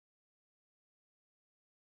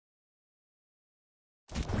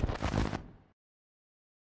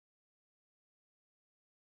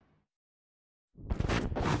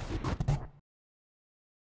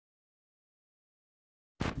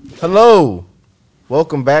Hello.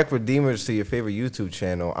 Welcome back, Redeemers, to your favorite YouTube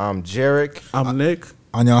channel. I'm Jarek. I'm Nick.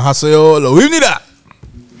 안녕하세요. 로입니다.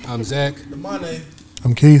 I'm Zach.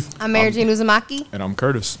 I'm Keith. I'm Mary Jane Uzumaki. And I'm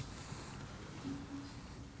Curtis.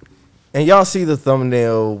 And y'all see the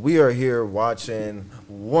thumbnail. We are here watching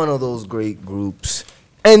one of those great groups,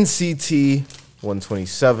 NCT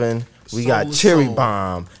 127. We got Cherry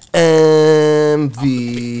Bomb, MV.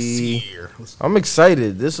 I'm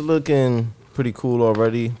excited. This is looking pretty cool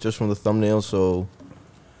already, just from the thumbnail. So,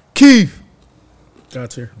 Keith,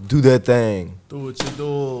 Gotcha. do that thing. Do what you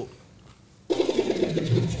do.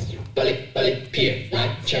 Bullet, peer,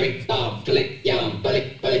 right, cherry bomb, bullet, yum,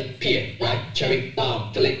 bullet, peer, right, cherry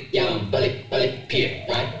bomb, bullet, yum, bullet, peer,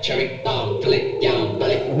 right, cherry bomb, bullet, yum,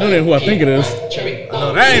 bullet. I know that who I think it is.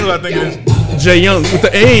 No, that ain't who I think it is. Jay Young with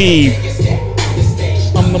the A.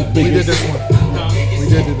 I'm the biggest. We did this one. We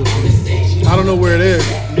did do this one. I don't know where it is.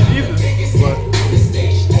 Me neither. But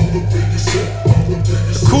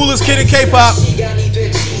Coolest kid in K-pop.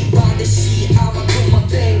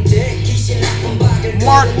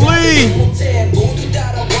 Mark Lee.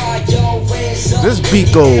 This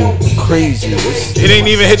beat go crazy. It ain't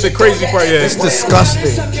even hit the crazy part yet. It's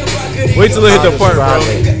disgusting. Wait till it hit the part, bro.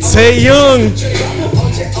 Tae Young.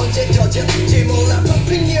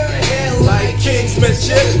 Like Kingsman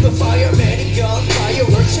shit.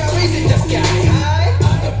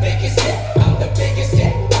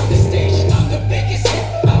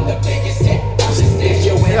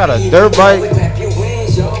 They got a dirt bike.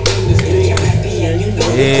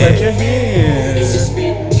 Yeah.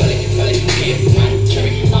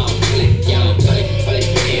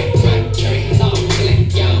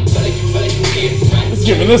 It's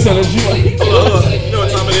giving this energy. You know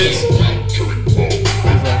what time it is.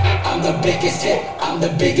 I'm the biggest hit. I'm the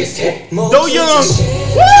biggest hit. Do Young.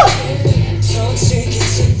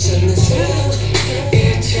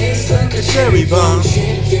 It tastes like a Cherry bomb.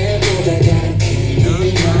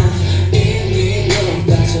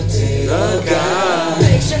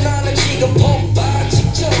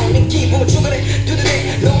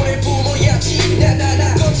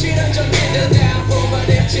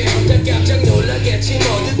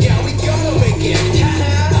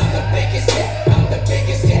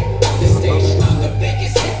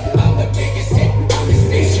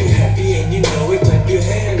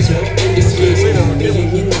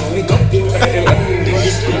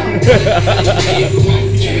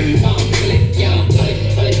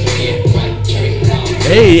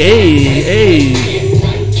 Hey.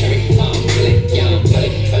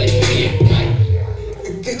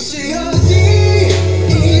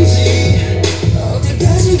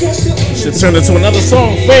 Should turn into another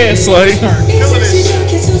song fast, like. Killing it.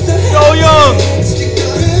 Do Young.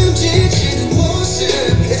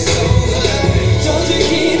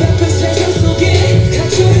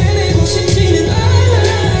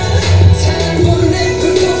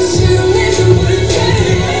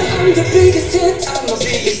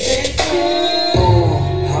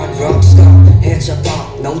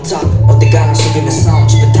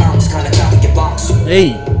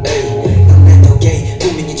 Hey.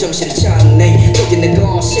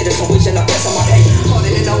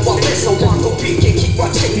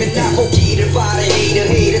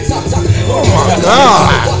 Oh my God.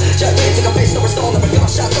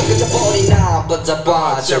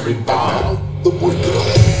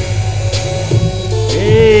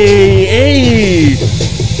 Hey.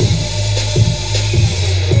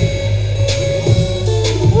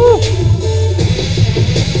 Woo.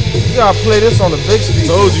 You gotta play this on the big speaker.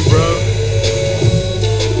 Told you, bro.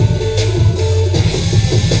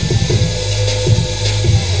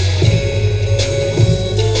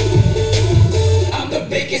 I'm the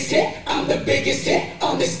biggest hit. I'm the biggest hit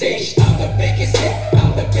on the stage. I'm the biggest hit.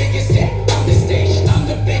 I'm the biggest hit on the stage. I'm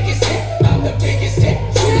the biggest hit. I'm the biggest hit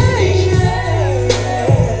on the stage.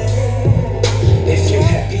 If you're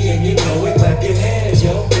happy and you know it, clap your hands,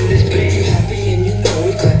 yo. If you're happy and you know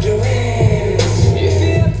it, clap your hands. If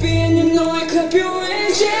you're happy and you know it, clap your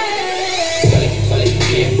hands, yeah.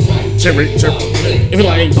 Cherry. If you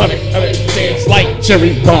like butter, dance like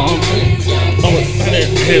cherry bomb.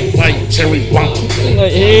 Hit like cherry bomb.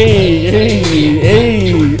 Like, hey.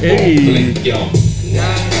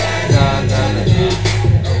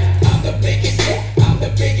 I'm the biggest hit. I'm the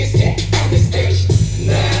biggest hit on the stage.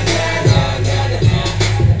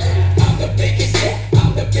 I'm the biggest hit.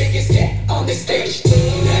 I'm the biggest hit on the stage.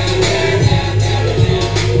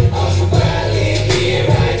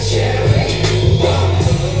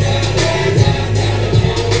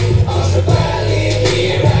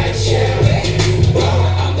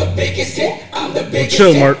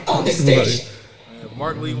 Chill, Mark. On the stage.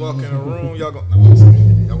 Mark Lee walk in the room, y'all gonna.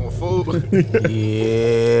 Y'all want food?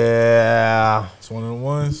 Yeah. It's one of the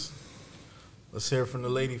ones. Let's hear it from the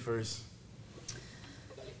lady first.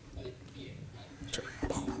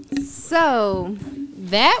 So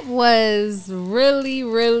that was really,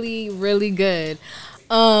 really, really good.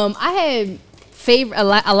 I had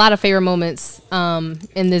a lot of favorite moments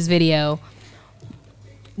in this video.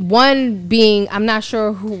 One being, I'm not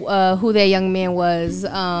sure who that young man was.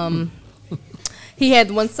 He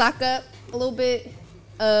had one sock up a little bit.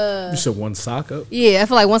 You said one sock up? Yeah, I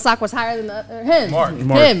feel like one sock was higher than the other. Him. Mark.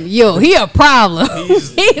 Him. Yo, he a problem.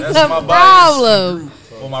 He's that's a my problem.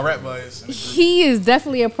 bias. Well, my rap bias. He is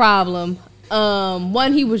definitely a problem.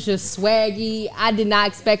 One, he was just swaggy. I did not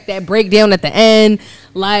expect that breakdown at the end.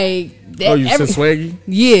 Like that. Oh, you said swaggy?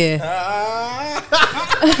 Yeah.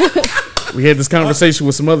 We had this conversation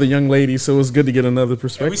with some other young ladies, so it's good to get another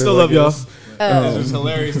perspective. We still love y'all. Oh. It's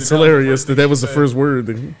hilarious. It's hilarious that was the first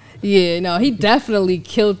word. Yeah, no, he definitely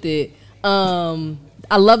killed it. I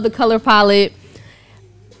love the color palette.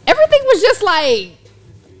 Everything was just like,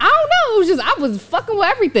 I don't know. It was just, I was fucking with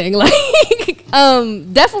everything. Like,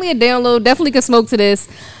 definitely a download. Definitely could smoke to this.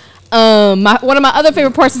 One of my other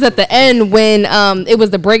favorite parts is at the end when it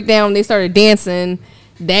was the breakdown. They started dancing.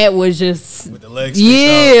 That was just, with the legs.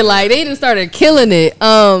 yeah, like they just started killing it.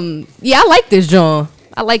 Yeah, I like this, John.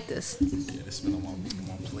 I like this. Yeah, this been on my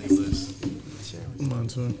playlist. Mine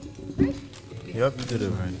too. Yep, you did it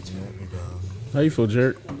right. How you feel,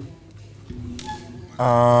 Jared?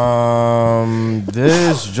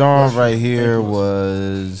 This genre right here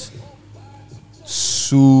was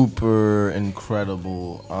super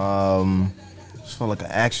incredible. Just felt like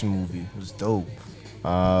an action movie. It was dope.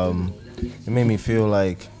 It made me feel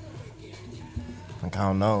like I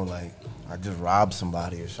don't know, like I just robbed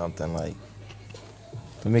somebody or something. Like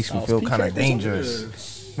it makes me feel kind of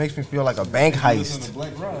dangerous. Makes me feel like a bank heist.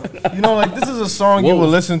 You know, like this is a song you would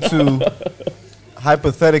listen to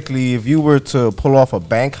hypothetically if you were to pull off a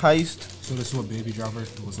bank heist. So this is what Baby Driver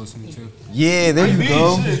was listening to? Yeah, there you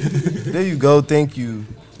go. There you go. Thank you,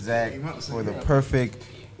 Zach, for the perfect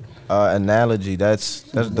analogy. That's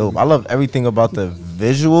dope. I love everything about the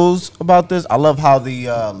visuals about this. I love how the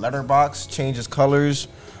letterbox changes colors.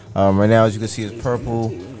 Right now, as you can see, it's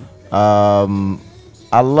purple.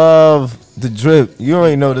 I love the drip. You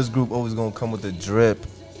already know this group always gonna come with the drip.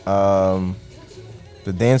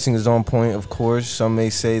 The dancing is on point, of course. Some may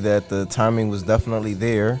say that the timing was definitely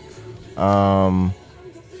there. Mark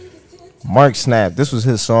Snap, this was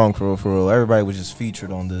his song for real. Everybody was just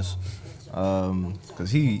featured on this. Cause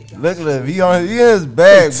he look at him, he in his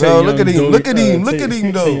bag, bro. Look at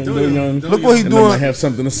him though. Look what he doing. I have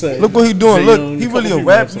something to say. Look what he doing. Look, he really a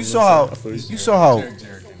rap. You saw how, you know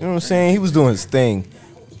what I'm saying? He was doing his thing.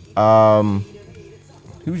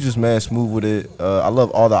 He was just mad smooth with it. I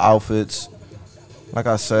love all the outfits. Like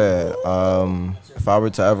I said, if I were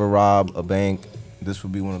to ever rob a bank, this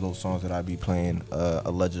would be one of those songs that I'd be playing,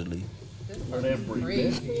 allegedly.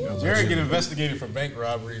 Jared get investigated for bank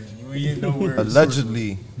robbery. We didn't know where.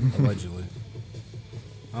 Allegedly. Allegedly.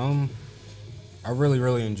 I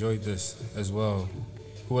really enjoyed this as well.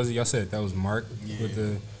 Who was it? Y'all said that was Mark with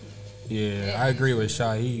the. Yeah, I agree with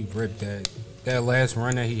Shy. He ripped that. That last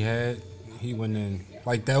run that he had, he went in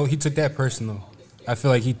like that. He took that personal. I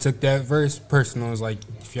feel like he took that verse personal. It was like,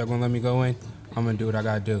 if y'all gonna let me go in, I'm gonna do what I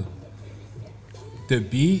gotta do. The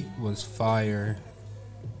beat was fire.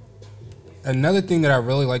 Another thing that I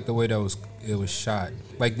really liked the way that it was shot,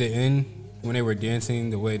 like the end when they were dancing,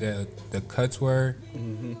 the way that the cuts were,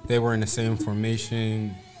 they were in the same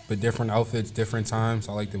formation, but different outfits, different times.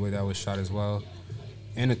 I like the way that was shot as well,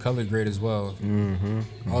 and the color grade as well.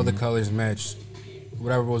 All the colors matched.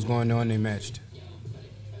 Whatever was going on, they matched.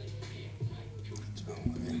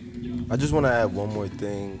 I just want to add one more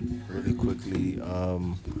thing really quickly.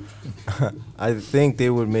 I think they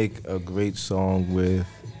would make a great song with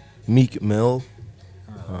Meek Mill.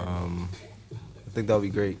 I think that would be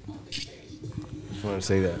great. Just want to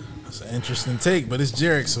say that. That's an interesting take, but it's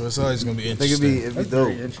Jared, so it's always gonna be I think interesting. it'd be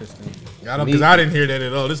dope. Interesting. Because I didn't hear that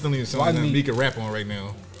at all. This don't even sound like something Meek can rap on right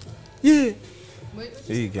now. Yeah.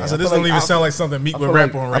 You can. I said this don't even sound like something Meek would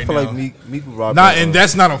rap on right now. I feel like Meek would rap. Not, and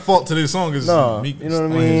that's not a fault to this song. No, Meek you know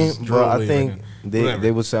what I on his mean. drill But I wave think right now.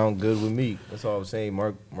 they would sound good with Meek. That's all I'm saying.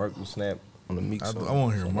 Mark will snap on the Meek song. I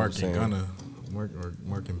want to hear That's Mark what I'm and saying. Gunna,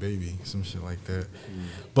 Mark and Baby, some shit like that.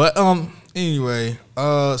 But anyway,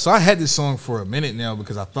 so I had this song for a minute now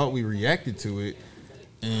because I thought we reacted to it,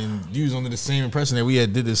 and you was under the same impression that we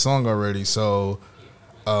had did this song already. So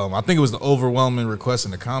I think it was the overwhelming request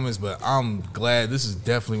in the comments, but I'm glad. This is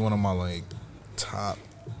definitely one of my like top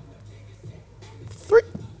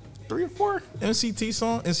 3 or 4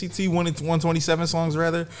 NCT 127 songs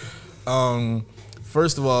rather.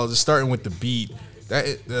 First of all, just starting with the beat,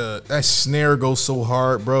 that snare goes so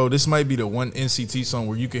hard, bro. This might be the one NCT song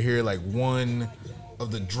where you could hear like one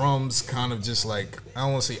of the drums kind of just like, I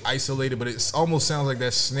don't want to say isolated, but it almost sounds like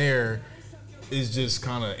that snare is just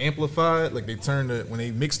kind of amplified. Like when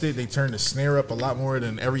they mixed it, they turned the snare up a lot more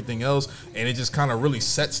than everything else, and it just kind of really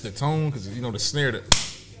sets the tone because the snare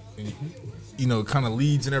kind of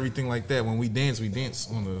leads and everything like that. When we dance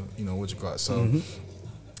on the So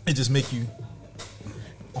it just make you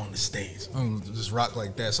on the stage, just rock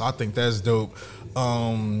like that. So I think that's dope.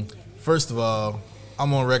 First of all,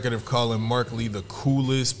 I'm on record of calling Mark Lee the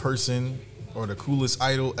coolest person or the coolest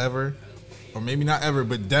idol ever. Or maybe not ever,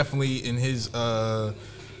 but definitely in his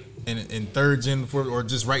in third gen, or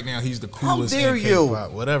just right now, he's the coolest in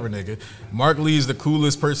K-pop. Whatever, nigga. Mark Lee is the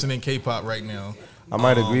coolest person in K-pop right now. I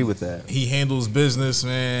might agree with that. He handles business,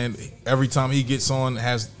 man. Every time he gets on,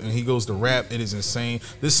 and he goes to rap, it is insane.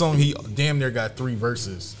 This song, he damn near got 3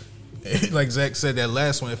 verses. Like Zach said, that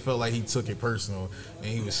last one, it felt like he took it personal, and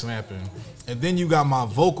he was snapping. And then you got my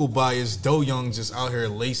vocal bias, Do Young, just out here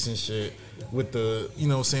lacing shit with the,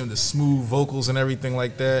 the smooth vocals and everything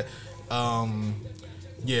like that.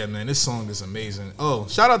 Yeah, man, this song is amazing. Oh,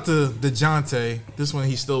 shout out to DeJounte. This one,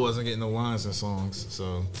 he still wasn't getting no lines in songs.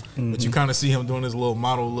 So, but you kind of see him doing his little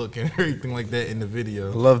model look and everything like that in the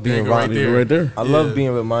video. I love being right there. I love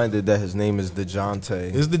being reminded that his name is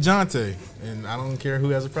DeJounte. It's DeJounte, and I don't care who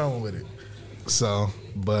has a problem with it. So,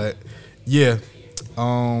 but yeah,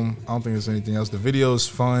 I don't think there's anything else. The video is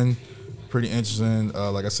fun, pretty interesting.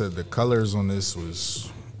 Like I said, the colors on this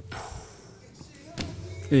was.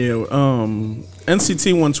 Yeah,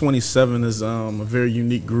 NCT 127 is a very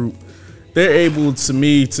unique group. They're able, to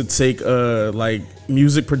me, to take like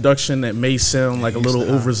music production that may sound like a little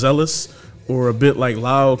overzealous or a bit like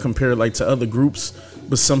loud compared like to other groups,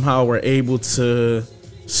 but somehow are able to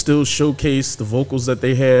still showcase the vocals that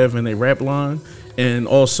they have in their rap line, and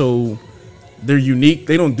also they're unique.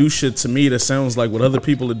 They don't do shit to me that sounds like what other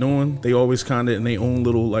people are doing. They always kind of in their own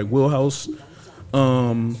little like wheelhouse.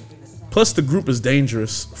 Plus, the group is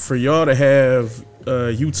dangerous. For y'all to have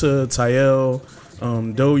Yuta, Tael,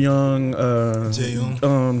 Do Young,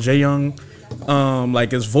 Jae-young,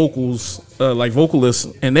 like as vocals, like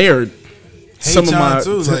vocalists, and they are some of my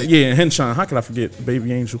too, like, yeah, Henchan. How could I forget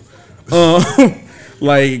Baby Angel?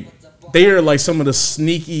 Like they are like some of the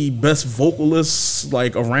sneaky best vocalists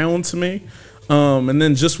like around to me. And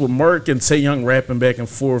then just with Mark and Taeyoung rapping back and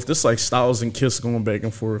forth, this like Styles and Kiss going back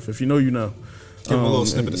and forth. If you know, you know. Give him a little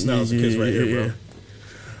snippet of Styles and Kiss right here,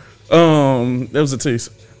 bro. That was a taste.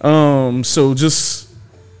 So just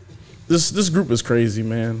this group is crazy,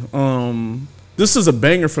 man. This is a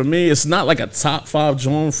banger for me. It's not like a top 5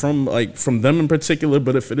 joint from them in particular,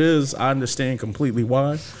 but if it is, I understand completely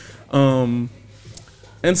why.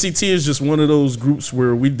 NCT is just one of those groups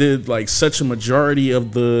where we did like such a majority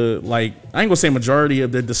of the, like, I ain't gonna say majority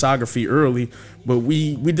of their discography early, but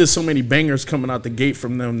we did so many bangers coming out the gate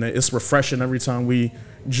from them that it's refreshing every time we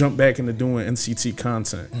jump back into doing NCT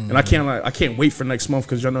content. And I can't wait for next month,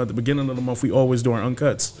 because y'all know at the beginning of the month we always do our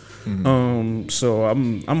uncuts. So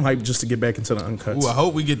I'm hyped just to get back into the uncuts. Ooh, I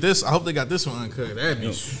hope we get this. I hope they got this one uncut.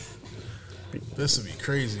 This would be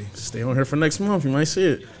crazy. Stay on here for next month. You might see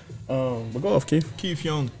it. But go off, Keith. Keith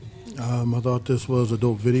Young. I thought this was a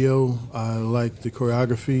dope video. I like the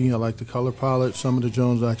choreography. I like the color palette. Some of the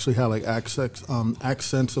Jones actually had like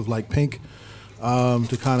accents of like pink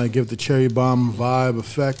to kind of give the cherry bomb vibe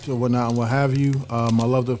effect or whatnot and what have you. I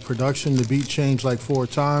love the production. The beat changed like 4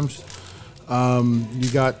 times.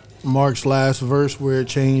 You got Mark's last verse where it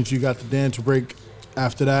changed. You got the dance break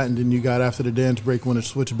after that, and then you got after the dance break when it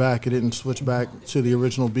switched back. It didn't switch back to the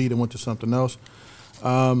original beat and went to something else.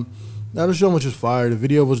 Now the show was just fire. The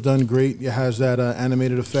video was done great. It has that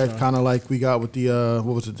animated effect, kind of like we got with the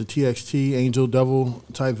the TXT Angel Devil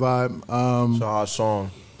type vibe. It's a hot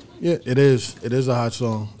song. Yeah, it is. It is a hot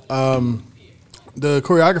song. The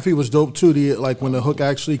choreography was dope too. Like when the hook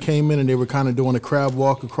actually came in and they were kind of doing a crab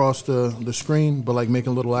walk across the screen, but like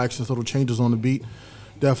making little actions, little changes on the beat.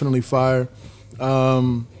 Definitely fire.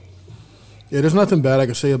 Yeah, there's nothing bad I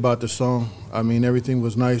can say about this song. I mean, everything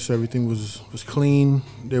was nice. Everything was clean.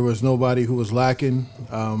 There was nobody who was lacking.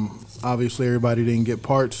 Obviously, everybody didn't get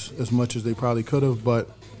parts as much as they probably could have, but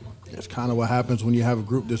it's kind of what happens when you have a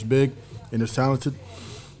group this big and it's talented.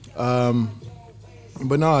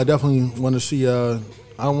 But no, I definitely want to see. I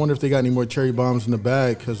don't wonder if they got any more cherry bombs in the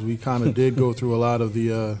bag, because we kind of did go through a lot of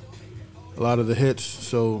the hits.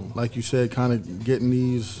 So, like you said, kind of getting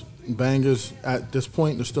these bangers at this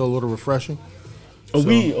point is still a little refreshing.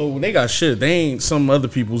 They got shit. They ain't some other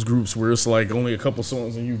people's groups where it's like only a couple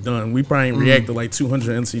songs and you done. We probably ain't reacted like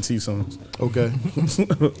 200 NCT songs. Okay.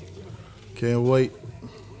 Can't wait.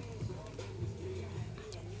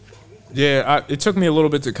 Yeah, it took me a little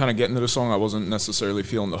bit to kind of get into the song. I wasn't necessarily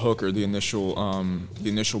feeling the hook or the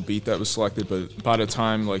initial beat that was selected, but by the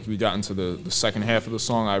time like we got into the second half of the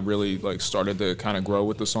song, I really like started to kind of grow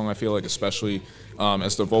with the song. I feel like, especially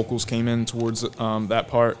as the vocals came in towards that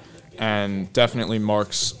part. And definitely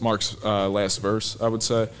Mark's last verse, I would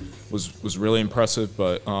say, was really impressive.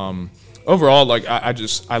 But overall, like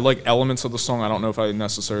I like elements of the song. I don't know if I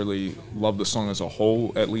necessarily love the song as a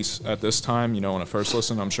whole, at least at this time. You know, on a first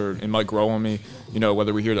listen, I'm sure it might grow on me. You know,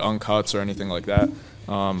 whether we hear the uncuts or anything like that.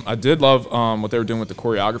 I did love what they were doing with the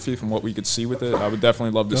choreography from what we could see with it. I would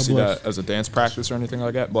definitely love to see that as a dance practice or anything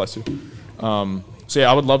like that. Bless you. So yeah,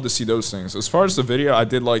 I would love to see those things. As far as the video, I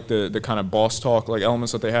did like the kind of boss talk like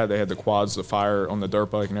elements that they had. They had the quads, the fire on the dirt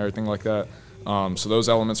bike, and everything like that. So those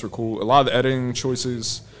elements were cool. A lot of the editing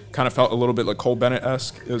choices kind of felt a little bit like Cole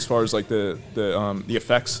Bennett-esque as far as like the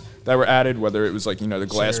effects that were added, whether it was like, you know, the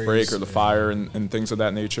glass break or the fire and things of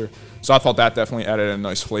that nature. So I thought that definitely added a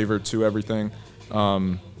nice flavor to everything.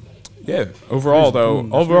 Yeah, overall though,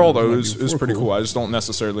 it was pretty cool. I just don't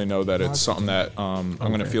necessarily know that it's something that I'm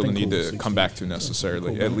going to feel the need to come back to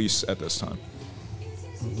necessarily, at least at this time.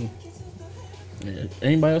 Yeah.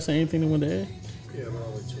 Anybody else say anything they want to add? Yeah, but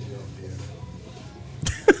I'll wait till we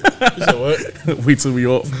Wait till we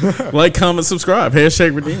off. Like, comment, subscribe.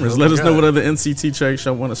 Hashtag Redeemers. Let us know what other NCT tracks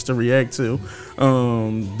y'all want us to react to.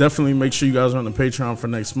 Definitely make sure you guys are on the Patreon for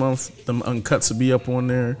next month. The uncuts will be up on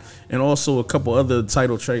there. And also a couple other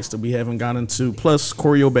title tracks that we haven't gotten to. Plus,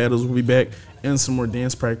 choreo battles will be back and some more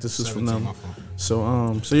dance practices from them. So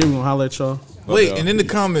yeah, we're going to holler at y'all. Wait, and in the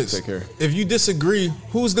comments, Take care. if you disagree,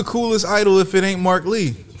 who's the coolest idol if it ain't Mark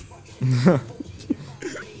Lee?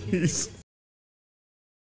 Peace.